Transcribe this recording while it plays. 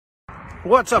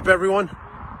What's up, everyone?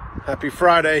 Happy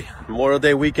Friday, Memorial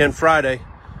Day weekend Friday.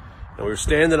 And we're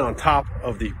standing on top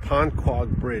of the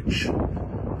Ponquag Bridge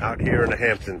out here in the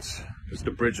Hamptons. It's the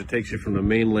bridge that takes you from the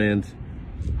mainland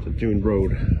to Dune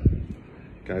Road.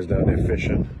 Guys down there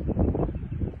fishing.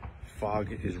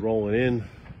 Fog is rolling in.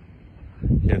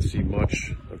 Can't see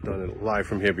much. I've done it live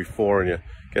from here before and you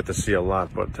get to see a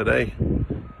lot, but today,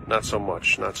 not so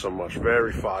much, not so much.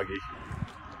 Very foggy.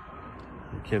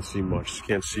 Can't see much,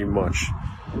 can't see much.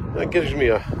 That gives me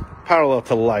a parallel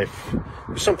to life.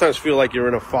 You sometimes feel like you're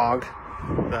in a fog,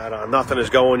 that nothing is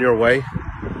going your way,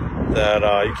 that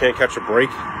you can't catch a break,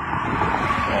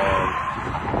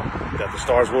 that the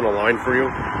stars won't align for you.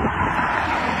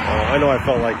 I know I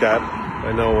felt like that.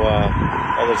 I know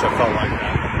others have felt like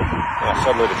that.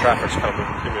 Suddenly the traffic's coming.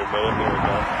 Give me a minute, there we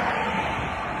go.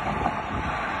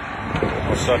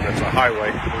 All of a sudden it's a highway.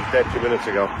 It was dead 2 minutes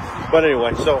ago. But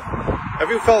anyway, so have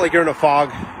you felt like you're in a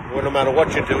fog where no matter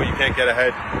what you do, you can't get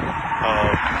ahead?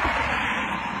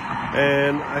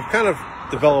 And I've kind of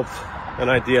developed an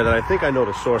idea that I think I know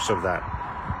the source of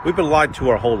that. We've been lied to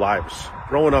our whole lives.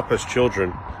 Growing up as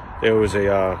children, there was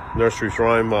a nursery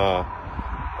rhyme,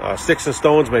 sticks and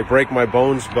stones may break my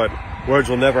bones, but words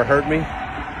will never hurt me.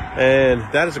 And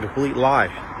that is a complete lie.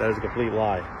 That is a complete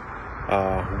lie.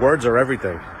 Words are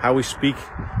everything. How we speak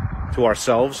to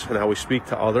ourselves and how we speak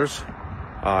to others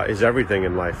is everything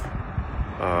in life.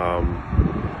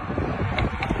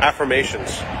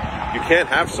 Affirmations. You can't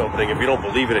have something if you don't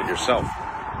believe in it yourself.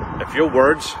 If your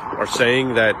words are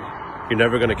saying that you're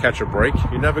never going to catch a break,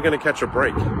 you're never going to catch a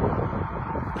break.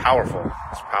 Powerful.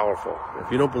 It's powerful.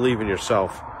 If you don't believe in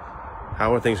yourself,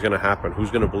 how are things going to happen?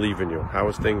 Who's going to believe in you? How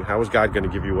is God going to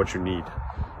give you what you need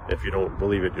if you don't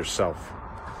believe it yourself?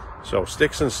 So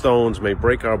sticks and stones may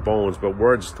break our bones, but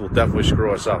words will definitely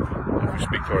screw us up if we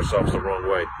speak to ourselves the wrong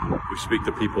way. If we speak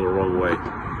to people the wrong way.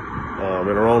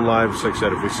 In our own lives, like I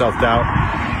said, if we self-doubt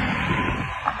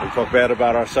and talk bad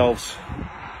about ourselves,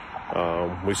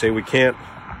 we say we can't.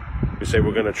 We say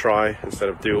we're going to try instead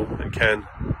of do and can.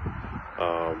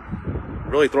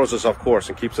 Really throws us off course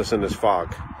and keeps us in this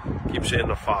fog. Keeps you in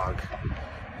the fog.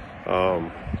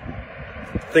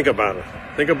 Think about it.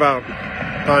 Think about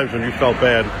times when you felt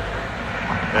bad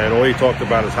and all you talked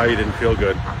about is how you didn't feel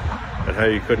good and how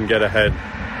you couldn't get ahead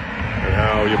and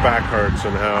how your back hurts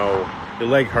and how your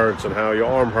leg hurts and how your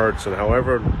arm hurts and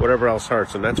whatever else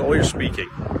hurts, and that's all you're speaking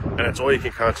and that's all you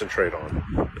can concentrate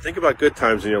on. But think about good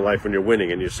times in your life when you're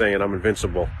winning and you're saying, I'm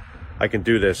invincible, I can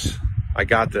do this, I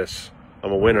got this,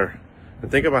 I'm a winner. And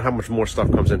think about how much more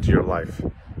stuff comes into your life.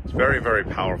 It's very, very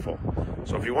powerful.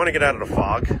 So if you want to get out of the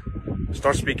fog,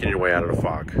 start speaking your way out of the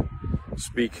fog.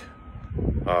 Speak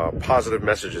positive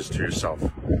messages to yourself.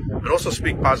 And also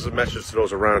speak positive messages to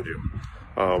those around you.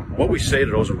 What we say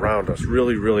to those around us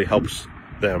really, really helps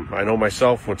them. I know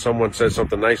myself, when someone says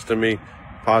something nice to me,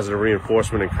 positive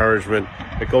reinforcement, encouragement,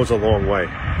 it goes a long way.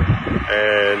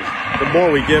 And the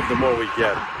more we give, the more we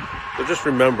get. So just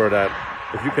remember that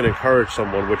if you can encourage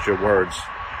someone with your words,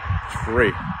 it's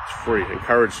free. It's free.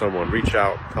 Encourage someone. Reach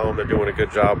out. Tell them they're doing a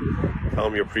good job. Tell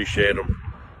them you appreciate them.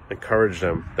 Encourage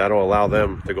them. That'll allow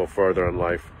them to go further in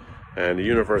life. And the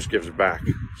universe gives back.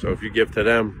 So if you give to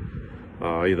them,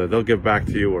 either they'll give back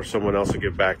to you or someone else will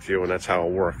give back to you, and that's how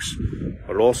it works.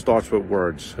 But it all starts with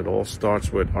words. It all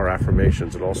starts with our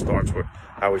affirmations. It all starts with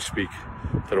how we speak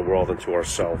to the world and to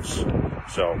ourselves.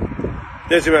 So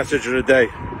there's your message of the day.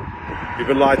 You've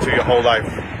been lied to your whole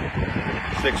life.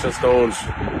 Sticks and stones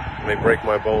may break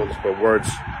my bones, but words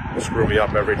will screw me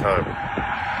up every time.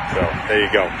 So there you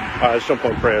go. All right, let's jump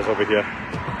on prayers over here.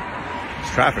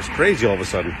 This traffic's crazy all of a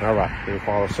sudden. All right. In the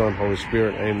Father, Son, Holy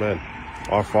Spirit. Amen.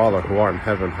 Our Father, who art in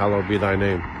heaven, hallowed be thy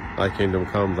name. Thy kingdom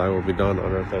come, thy will be done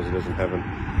on earth as it is in heaven.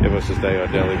 Give us this day our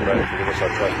daily bread, and forgive us our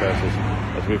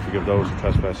trespasses, as we forgive those who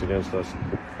trespass against us.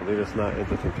 And lead us not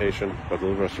into temptation, but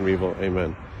deliver us from evil.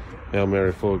 Amen. Hail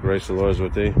Mary, full of grace, the Lord is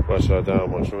with thee. Blessed art thou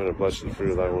amongst women, and blessed is the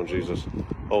fruit of thy womb, Jesus.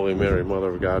 Holy Mary,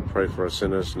 Mother of God, pray for us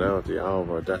sinners, now at the hour of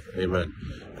our death. Amen.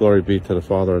 Glory be to the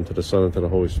Father, and to the Son, and to the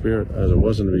Holy Spirit, as it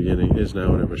was in the beginning, is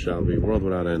now, and ever shall be, world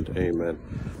without end. Amen.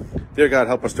 Dear God,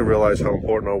 help us to realize how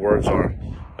important our words are,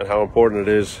 and how important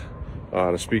it is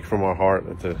to speak from our heart,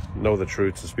 and to know the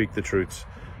truths, to speak the truths.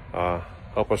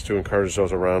 Help us to encourage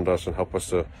those around us, and help us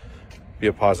to be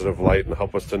a positive light, and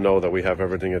help us to know that we have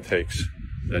everything it takes,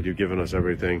 that you've given us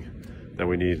everything that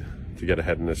we need to get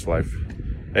ahead in this life.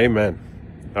 Amen.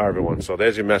 All right, everyone. So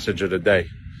there's your message of the day.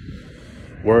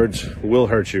 Words will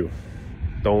hurt you.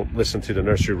 Don't listen to the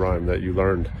nursery rhyme that you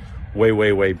learned way,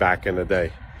 way, way back in the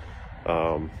day.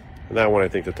 Not when I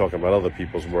think they're talking about other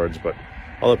people's words, but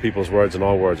other people's words and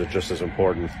our words are just as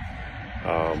important.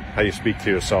 how you speak to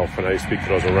yourself and how you speak to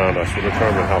those around us will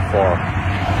determine how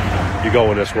far you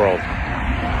go in this world,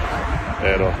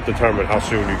 and determine how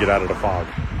soon you get out of the fog.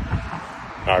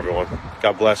 All right, everyone.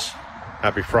 God bless.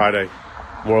 Happy Friday,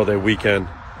 Memorial Day weekend.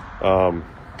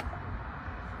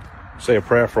 Say a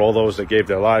prayer for all those that gave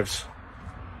their lives,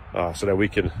 so that we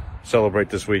can celebrate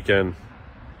this weekend,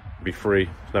 be free.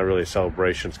 It's not really a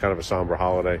celebration. It's kind of a somber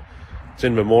holiday. It's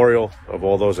in memorial of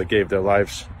all those that gave their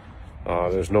lives.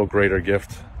 There's no greater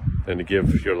gift than to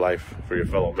give your life for your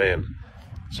fellow man.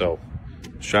 So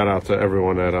shout out to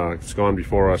everyone that has gone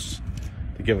before us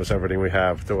to give us everything we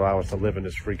have, to allow us to live in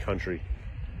this free country,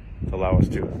 to allow us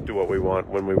to do what we want,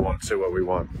 when we want, say what we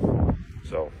want.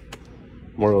 So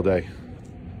Memorial Day,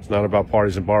 it's not about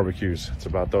parties and barbecues. It's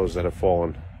about those that have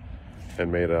fallen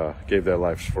and gave their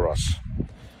lives for us.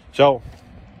 So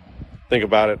think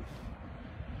about it.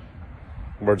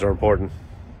 Words are important.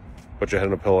 Put your head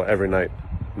on a pillow every night,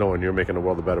 knowing you're making the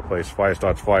world a better place. Fire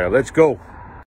starts fire. Let's go.